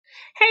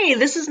Hey,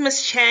 this is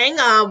Miss Chang.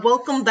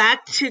 Welcome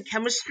back to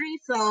chemistry.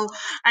 So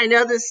I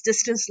know this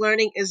distance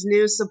learning is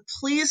new, so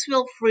please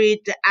feel free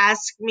to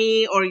ask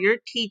me or your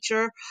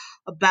teacher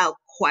about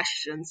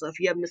questions. So if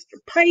you have Mr.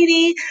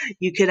 Piety,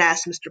 you could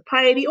ask Mr.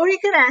 Piety, or you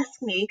could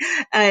ask me.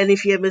 And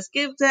if you have Miss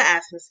Gibda,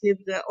 ask Miss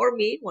Gibda or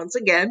me once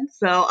again.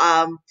 So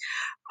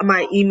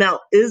my email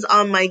is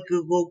on my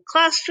Google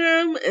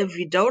Classroom. If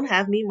you don't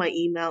have me, my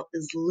email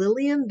is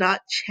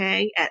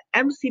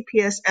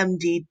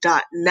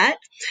lillian.chang@mcpsmd.net.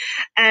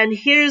 And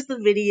here's the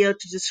video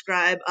to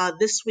describe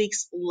this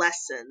week's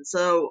lesson.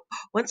 So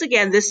once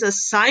again, this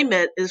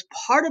assignment is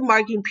part of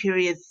marking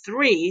period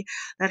 3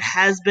 that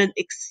has been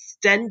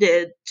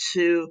extended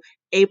to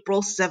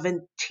April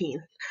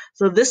 17th.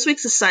 So this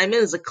week's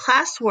assignment is a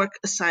classwork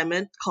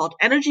assignment called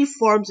Energy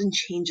Forms and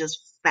Changes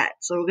PhET.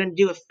 So we're going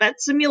to do a PhET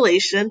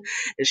simulation.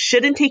 It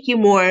shouldn't take you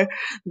more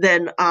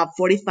than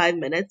 45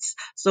 minutes.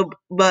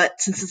 But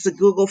since it's a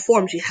Google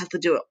Forms, you have to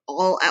do it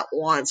all at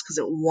once because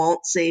it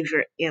won't save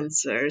your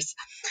answers.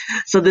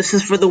 So this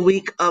is for the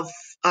week of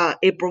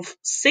April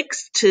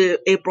 6th to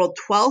April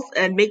 12th,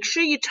 and make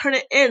sure you turn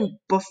it in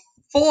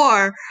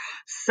before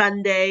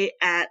Sunday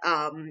at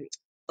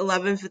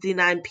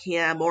 11:59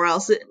 p.m. or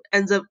else it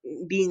ends up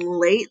being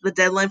late. The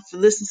deadline for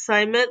this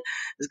assignment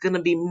is going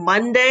to be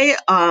Monday,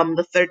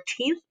 the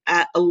 13th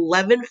at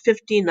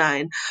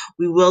 11:59.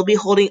 We will be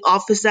holding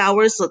office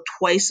hours, so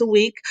twice a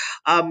week.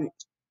 The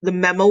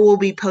memo will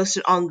be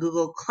posted on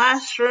Google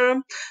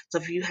Classroom. So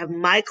if you have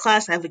my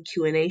class, I have a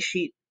Q&A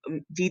sheet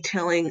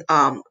detailing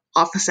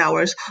office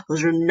hours.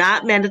 Those are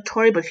not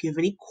mandatory, but if you have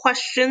any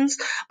questions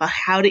about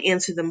how to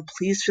answer them,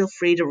 please feel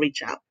free to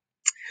reach out.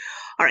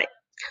 All right.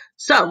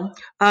 So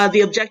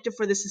the objective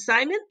for this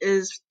assignment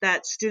is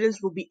that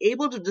students will be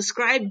able to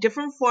describe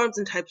different forms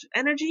and types of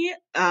energy,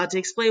 to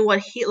explain what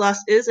heat loss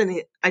is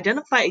and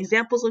identify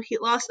examples of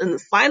heat loss, and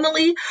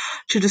finally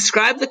to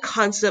describe the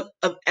concept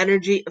of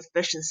energy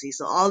efficiency.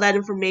 So all that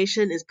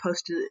information is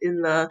posted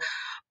in the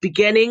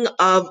beginning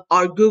of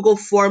our Google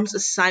Forms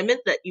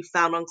assignment that you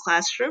found on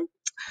Classroom.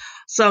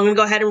 So I'm going to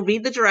go ahead and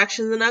read the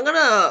directions, and I'm going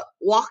to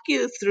walk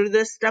you through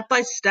this step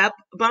by step,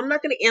 but I'm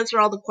not going to answer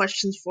all the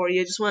questions for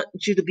you. I just want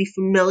you to be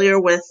familiar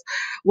with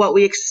what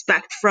we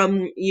expect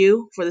from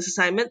you for this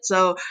assignment.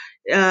 So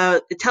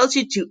it tells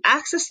you to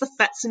access the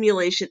Phet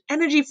Simulation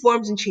Energy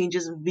Forms and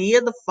Changes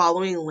via the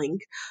following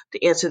link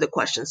to answer the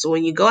question. So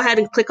when you go ahead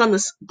and click on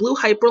this blue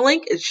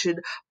hyperlink, it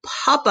should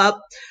pop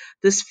up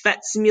this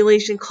Phet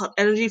simulation called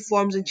Energy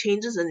Forms and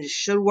Changes, and it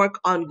should work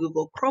on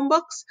Google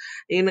Chromebooks.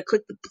 And you're going to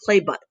click the play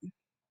button.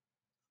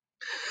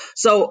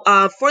 So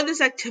for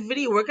this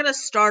activity, we're going to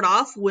start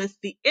off with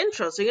the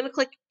intro. So you're going to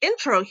click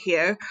intro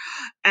here.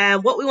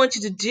 And what we want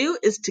you to do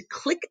is to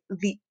click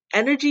the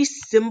energy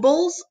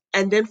symbols,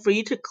 and then for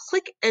you to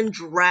click and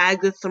drag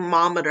the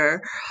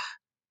thermometer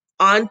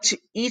onto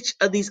each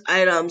of these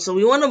items. So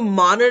we want to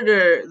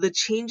monitor the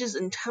changes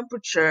in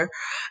temperature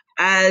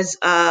as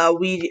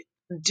we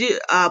do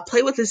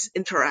play with this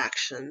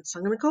interaction. So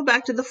I'm going to go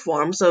back to the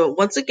form. So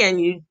once again,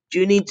 you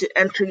do need to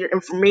enter your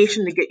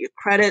information to get your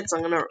credits.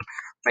 I'm going to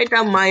write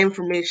down my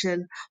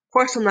information. Of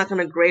course, I'm not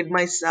going to grade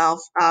myself.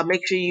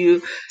 Make sure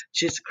you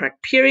choose the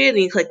correct period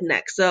and you click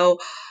next. So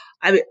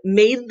I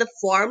made the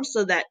form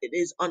so that it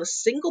is on a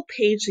single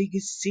page so you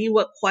can see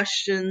what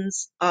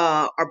questions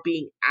are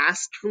being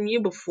asked from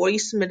you before you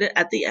submit it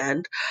at the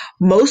end.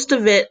 Most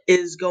of it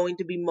is going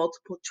to be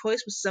multiple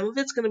choice, but some of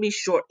it's going to be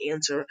short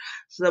answer.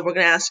 So that we're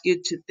going to ask you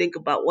to think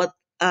about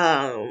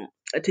to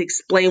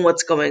explain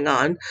what's going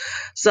on.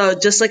 So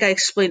just like I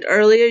explained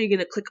earlier, you're going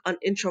to click on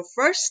intro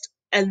first,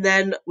 and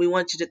then we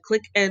want you to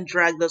click and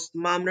drag those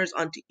thermometers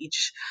onto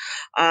each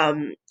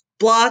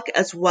block,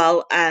 as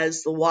well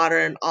as the water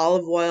and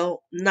olive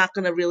oil. I'm not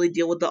going to really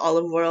deal with the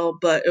olive oil,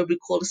 but it'll be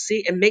cool to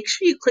see. And make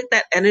sure you click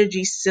that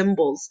energy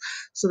symbols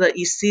so that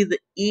you see the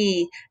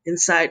E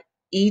inside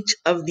each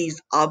of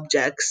these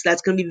objects.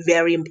 That's going to be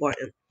very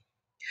important.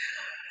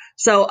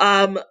 So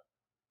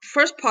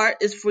first part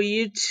is for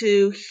you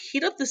to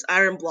heat up this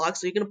iron block.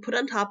 So you're going to put it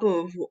on top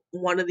of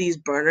one of these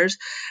burners,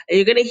 and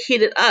you're going to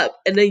heat it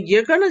up, and then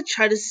you're going to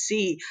try to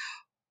see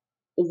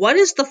what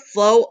is the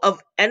flow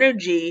of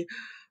energy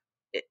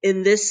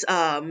in this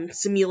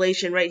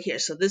simulation right here.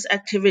 So this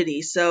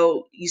activity.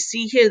 So you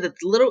see here that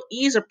the little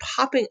E's are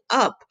popping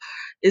up.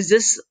 Is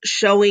this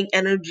showing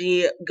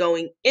energy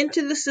going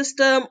into the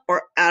system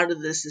or out of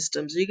the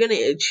system? So you're going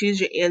to choose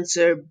your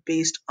answer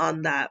based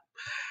on that.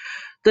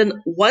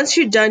 Then once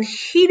you're done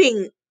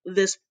heating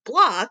this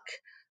block,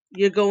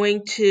 you're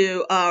going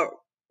to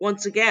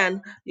once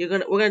again, we're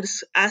going to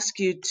ask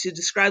you to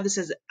describe this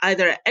as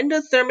either an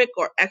endothermic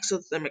or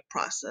exothermic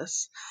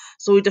process.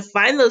 So we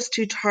defined those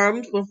two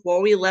terms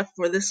before we left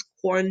for this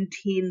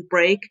quarantine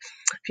break.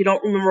 If you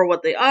don't remember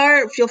what they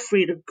are, feel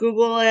free to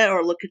Google it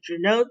or look at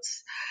your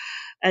notes,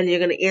 and you're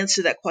going to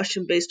answer that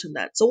question based on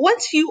that. So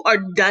once you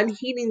are done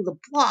heating the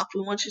block,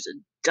 we want you to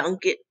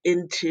dunk it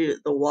into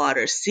the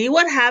water. See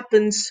what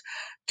happens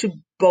to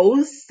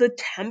both the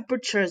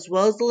temperature as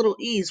well as the little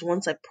E's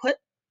once I put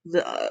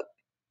the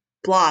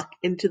block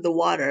into the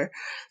water.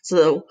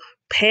 So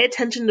pay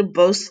attention to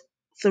both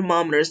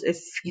thermometers. If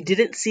you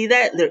didn't see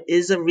that, there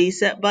is a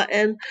reset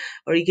button,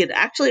 or you could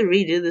actually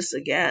redo this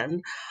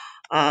again.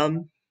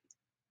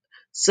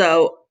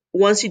 So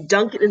once you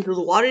dunk it into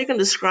the water, you can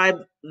describe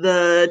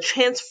the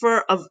transfer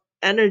of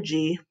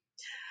energy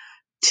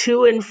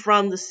to and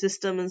from the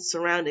system and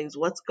surroundings.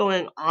 What's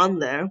going on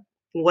there?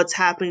 What's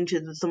happening to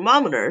the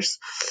thermometers?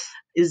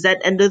 Is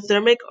that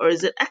endothermic or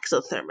is it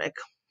exothermic?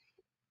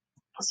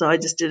 So I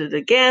just did it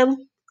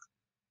again.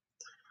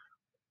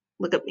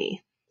 Look at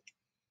me.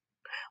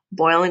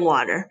 Boiling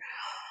water.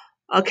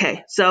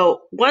 Okay,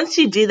 so once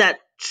you do that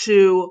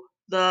to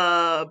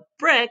the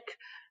brick,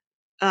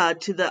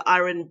 to the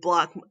iron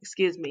block,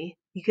 excuse me,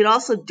 you can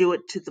also do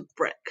it to the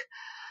brick.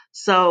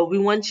 So we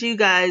want you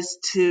guys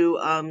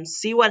to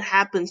see what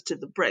happens to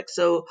the brick.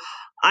 So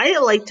I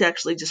like to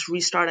actually just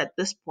restart at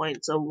this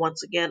point. So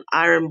once again,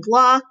 iron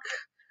block,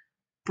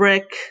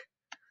 brick,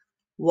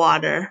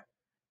 water,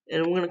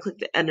 and I'm going to click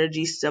the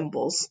energy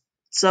symbols.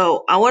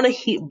 So I want to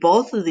heat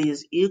both of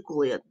these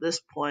equally at this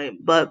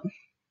point, but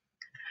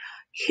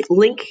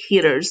link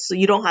heaters, so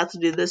you don't have to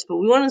do this, but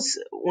we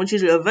want you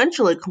to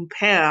eventually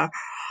compare,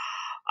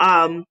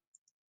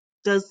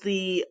 does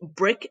the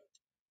brick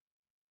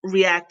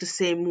react the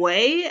same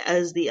way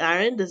as the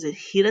iron? Does it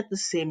heat at the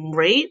same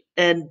rate?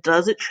 And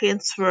does it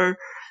transfer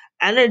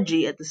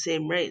energy at the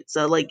same rate?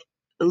 So like,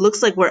 it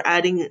looks like we're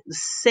adding the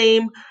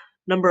same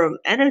number of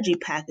energy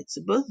packets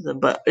to both of them,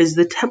 but is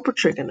the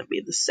temperature going to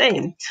be the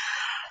same?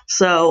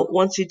 So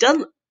once you've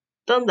done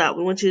that,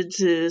 we want you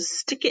to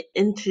stick it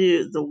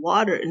into the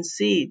water and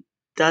see,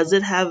 does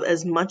it have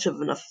as much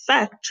of an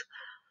effect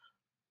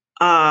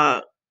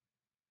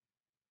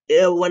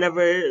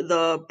whenever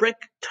the brick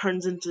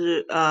turns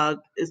into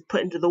is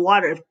put into the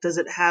water? Does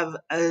it have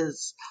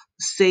as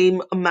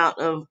same amount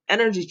of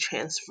energy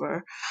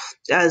transfer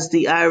as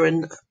the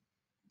iron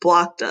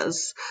block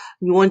does?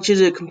 We want you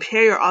to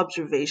compare your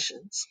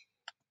observations.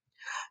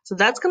 So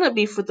that's going to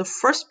be for the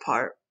first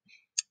part.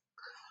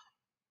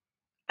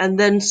 And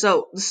then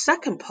so the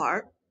second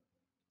part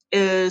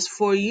is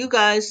for you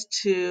guys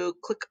to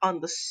click on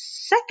the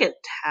second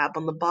tab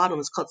on the bottom.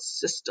 It's called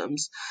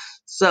Systems.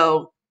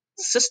 So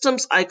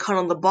Systems icon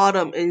on the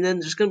bottom, and then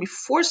there's going to be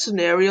 4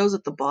 scenarios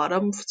at the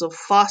bottom. So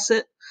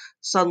faucet,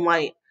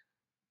 sunlight,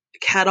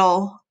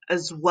 kettle,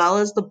 as well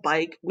as the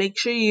bike. Make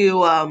sure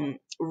you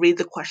read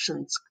the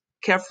questions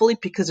carefully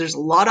because there's a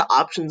lot of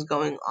options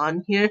going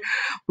on here.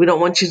 We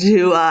don't want you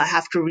to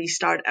have to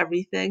restart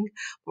everything.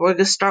 We're going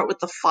to start with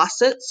the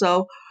faucet.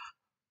 So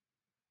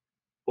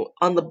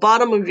on the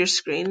bottom of your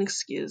screen,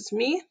 excuse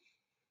me,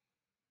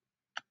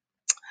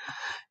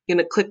 you're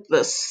going to click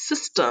the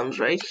Systems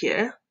right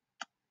here.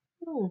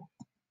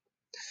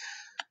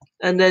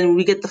 And then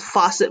we get the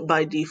faucet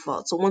by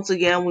default. So once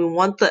again, we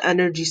want the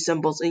energy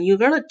symbols, and you're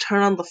going to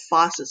turn on the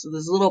faucet. So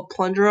there's a little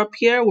plunger up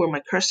here where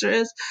my cursor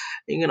is,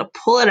 and you're going to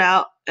pull it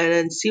out and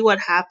then see what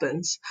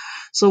happens.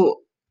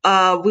 So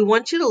we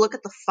want you to look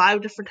at the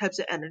 5 different types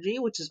of energy,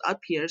 which is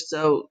up here.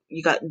 So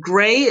you got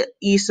gray,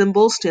 E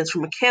symbol stands for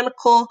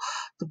mechanical,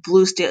 the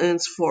blue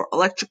stands for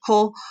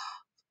electrical,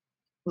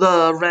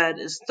 the red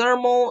is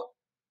thermal,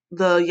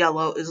 the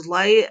yellow is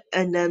light,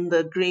 and then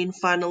the green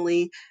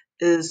finally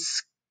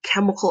is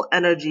chemical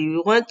energy.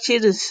 We want you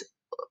to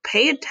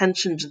pay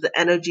attention to the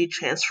energy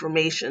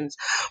transformations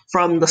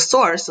from the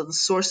source. So the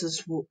source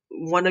is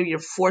one of your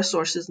 4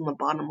 sources in the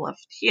bottom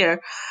left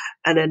here,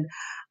 and then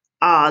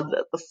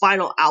the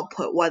final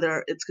output,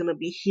 whether it's going to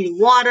be heating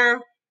water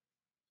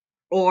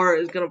or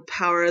it's going to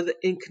power the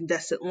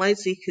incandescent light.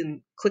 So you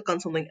can click on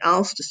something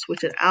else to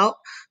switch it out.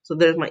 So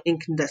there's my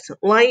incandescent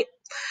light.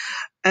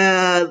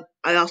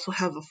 I also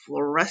have a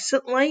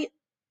fluorescent light,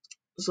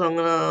 so I'm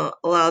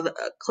gonna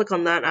click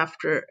on that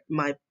after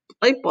my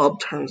light bulb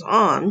turns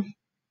on.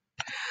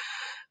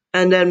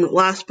 And then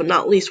last but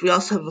not least, we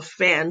also have a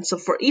fan. So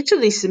for each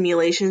of these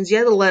simulations, you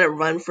have to let it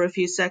run for a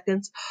few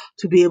seconds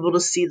to be able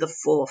to see the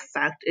full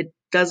effect. It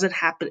doesn't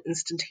happen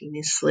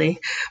instantaneously,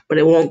 but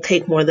it won't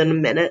take more than a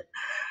minute.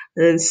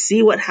 And then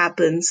see what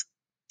happens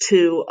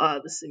to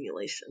the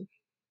simulation.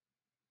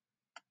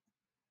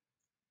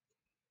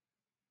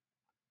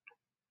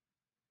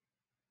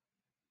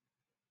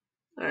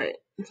 All right.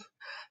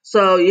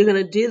 So you're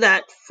going to do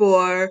that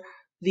for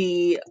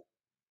the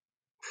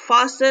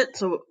faucet.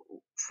 So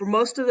for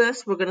most of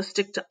this, we're going to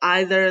stick to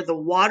either the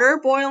water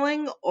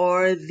boiling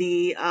or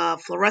the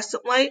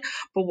fluorescent light,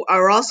 but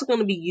we're also going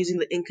to be using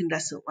the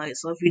incandescent light.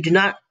 So if you're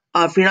not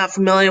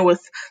familiar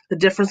with the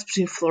difference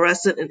between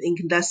fluorescent and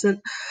incandescent,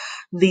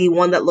 the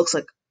one that looks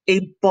like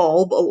a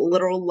bulb, a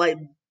literal light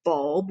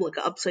bulb, like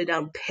an upside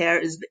down pear,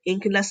 is the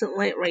incandescent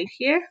light right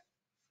here.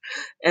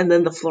 And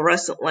then the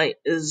fluorescent light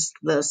is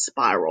the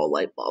spiral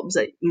light bulbs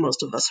that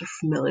most of us are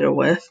familiar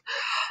with.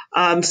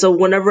 So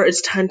whenever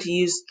it's time to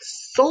use the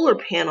solar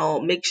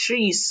panel, make sure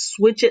you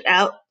switch it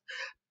out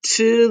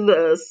to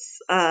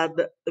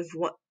the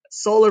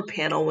solar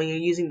panel when you're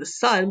using the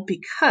sun,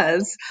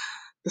 because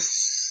the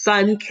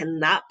sun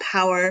cannot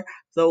power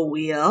the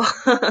wheel.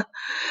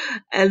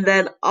 And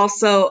then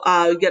also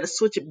you got to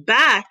switch it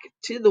back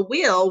to the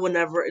wheel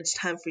whenever it's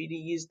time for you to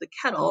use the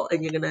kettle,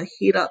 and you're going to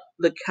heat up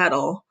the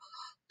kettle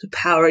to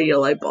power your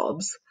light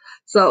bulbs.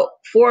 So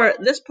for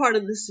this part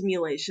of the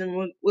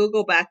simulation, we'll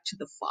go back to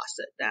the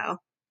faucet now.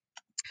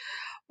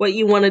 What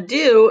you want to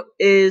do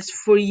is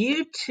for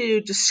you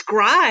to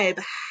describe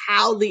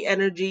how the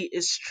energy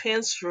is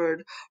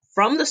transferred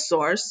from the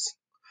source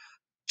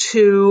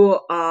to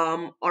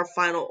our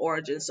final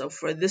origin. So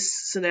for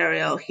this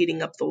scenario,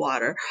 heating up the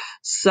water.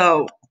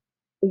 So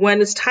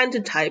when it's time to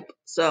type,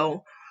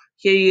 so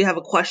here you have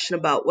a question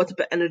about what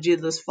type of energy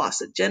does this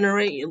faucet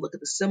generate. You look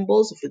at the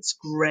symbols. If it's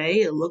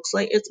gray, it looks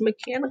like it's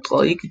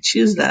mechanical. You could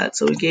choose that.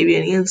 So we gave you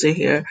an answer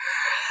here.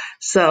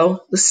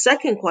 So the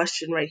second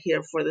question right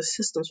here for the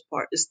systems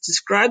part is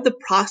describe the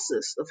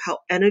process of how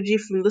energy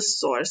from the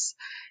source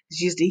is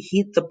used to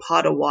heat the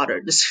pot of water.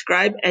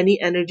 Describe any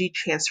energy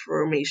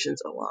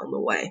transformations along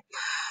the way.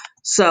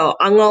 So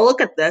I'm going to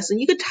look at this,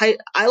 and you could type,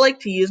 I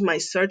like to use my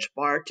search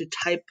bar to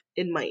type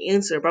in my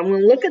answer, but I'm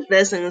going to look at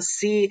this and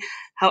see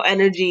how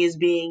energy is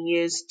being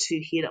used to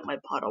heat up my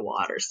pot of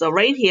water. So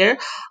right here,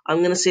 I'm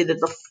going to say that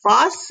the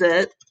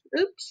faucet,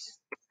 oops,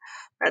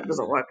 that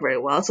doesn't work very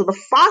well. So the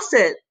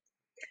faucet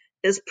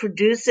is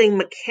producing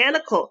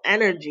mechanical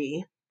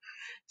energy.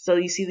 So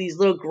you see these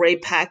little gray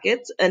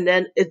packets, and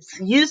then it's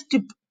used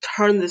to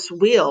turn this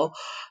wheel.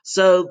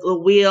 So the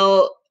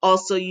wheel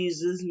also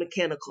uses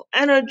mechanical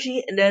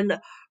energy, and then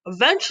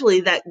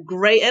eventually that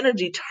gray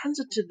energy turns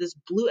into this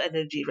blue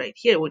energy right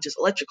here, which is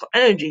electrical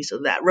energy. So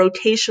that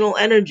rotational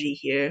energy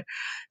here,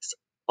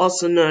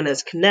 also known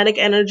as kinetic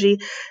energy,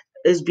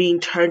 is being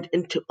turned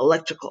into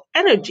electrical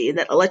energy, and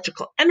that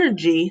electrical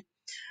energy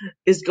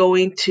is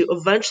going to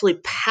eventually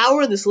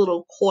power this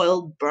little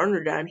coiled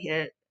burner down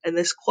here. And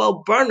this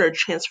coiled burner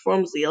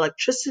transforms the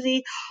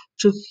electricity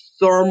to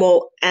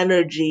thermal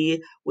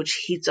energy,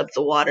 which heats up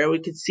the water. We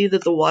can see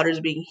that the water is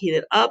being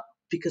heated up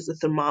because the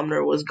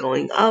thermometer was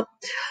going up.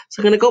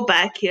 So I'm going to go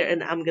back here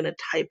and I'm going to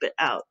type it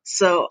out.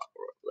 So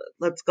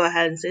let's go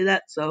ahead and say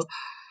that. So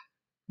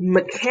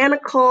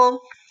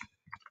mechanical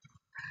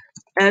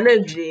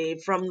energy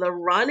from the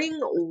running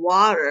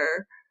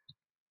water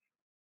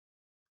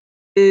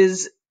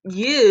is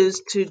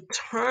used to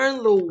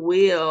turn the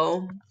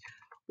wheel,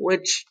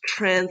 which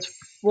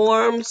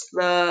transforms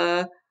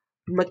the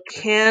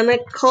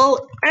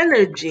mechanical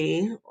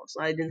energy,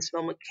 so I didn't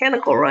spell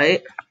mechanical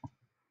right,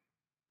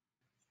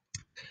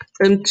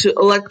 into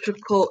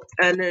electrical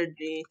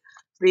energy.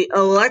 The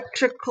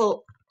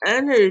electrical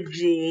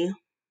energy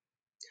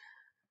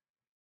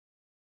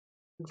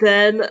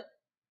then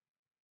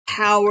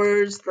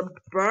powers the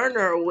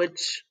burner,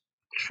 which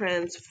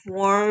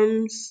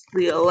transforms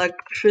the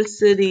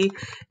electricity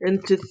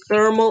into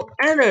thermal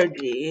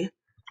energy,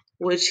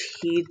 which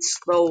heats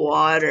the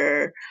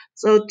water.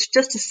 So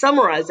just to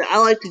summarize it, I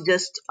like to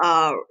just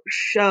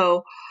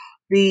show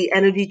the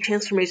energy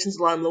transformations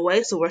along the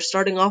way. So we're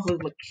starting off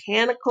with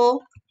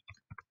mechanical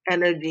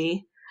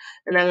energy,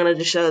 and I'm going to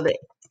just show the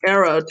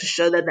arrow to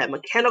show that that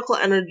mechanical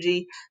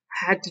energy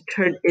had to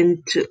turn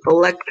into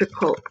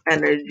electrical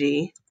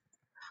energy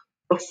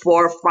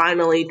before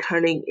finally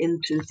turning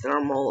into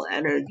thermal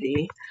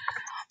energy.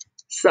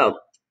 So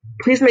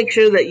please make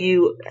sure that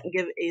you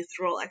give a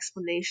thorough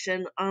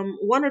explanation.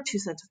 1 or 2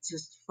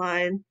 sentences is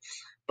fine,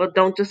 but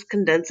don't just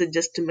condense it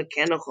just to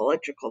mechanical,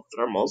 electrical,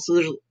 thermal. So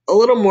there's a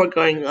little more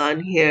going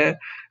on here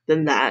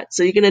than that.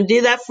 So you're going to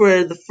do that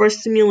for the first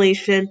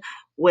simulation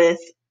with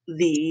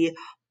the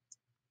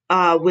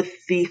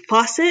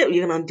faucet.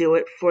 You're going to do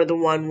it for the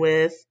one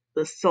with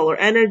the solar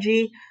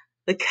energy,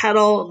 the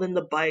kettle, then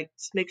the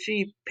bikes. Make sure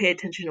you pay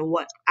attention to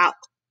what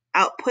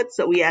outputs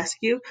that we ask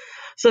you.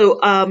 So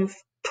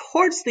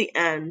towards the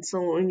end,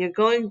 so when you're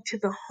going to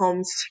the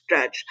home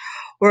stretch,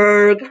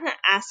 we're going to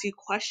ask you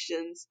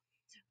questions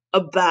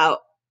about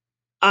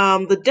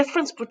the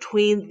difference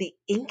between the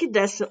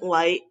incandescent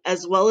light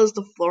as well as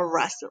the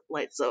fluorescent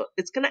light. So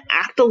it's going to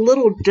act a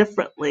little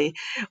differently.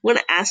 I'm going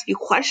to ask you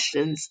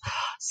questions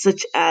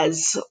such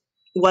as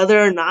whether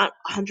or not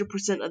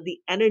 100% of the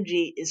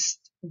energy is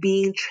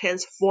being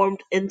transformed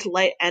into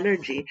light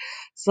energy.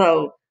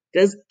 So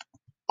does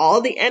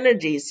all the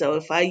energy, so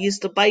if I use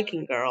the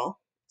biking girl,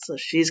 so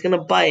she's going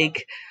to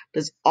bike,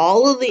 does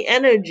all of the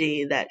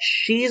energy that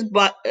she's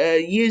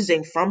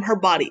using from her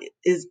body,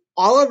 is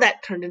all of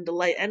that turned into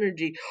light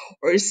energy,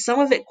 or is some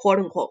of it quote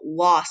unquote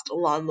lost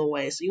along the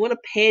way? So you want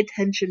to pay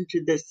attention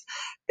to this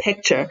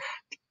picture.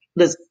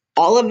 Does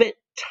all of it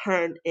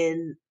turn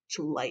into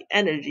light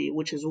energy,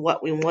 which is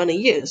what we want to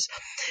use?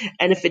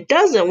 And if it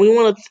doesn't, we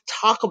want to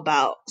talk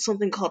about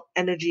something called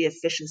energy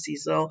efficiency.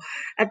 So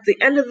at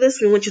the end of this,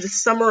 we want you to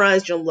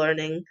summarize your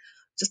learning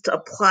just to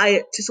apply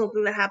it to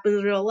something that happens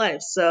in real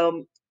life.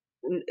 So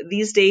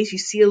these days, you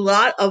see a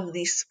lot of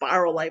these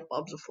spiral light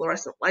bulbs or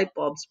fluorescent light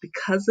bulbs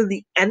because of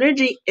the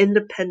Energy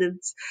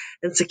Independence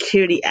and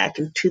Security Act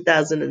in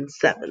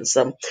 2007.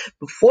 So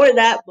before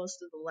that,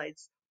 most of the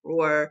lights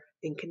were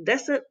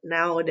incandescent.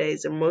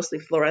 Nowadays, they're mostly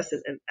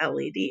fluorescent and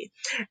LED.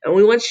 And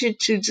we want you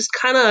to just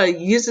kind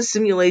of use the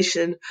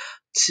simulation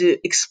to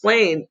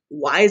explain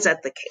why is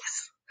that the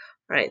case.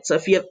 Right? So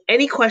if you have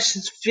any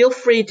questions, feel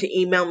free to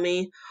email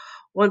me.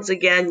 Once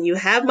again, you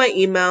have my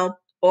email,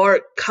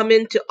 or come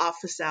into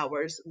office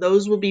hours.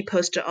 Those will be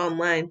posted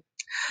online.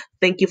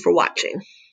 Thank you for watching.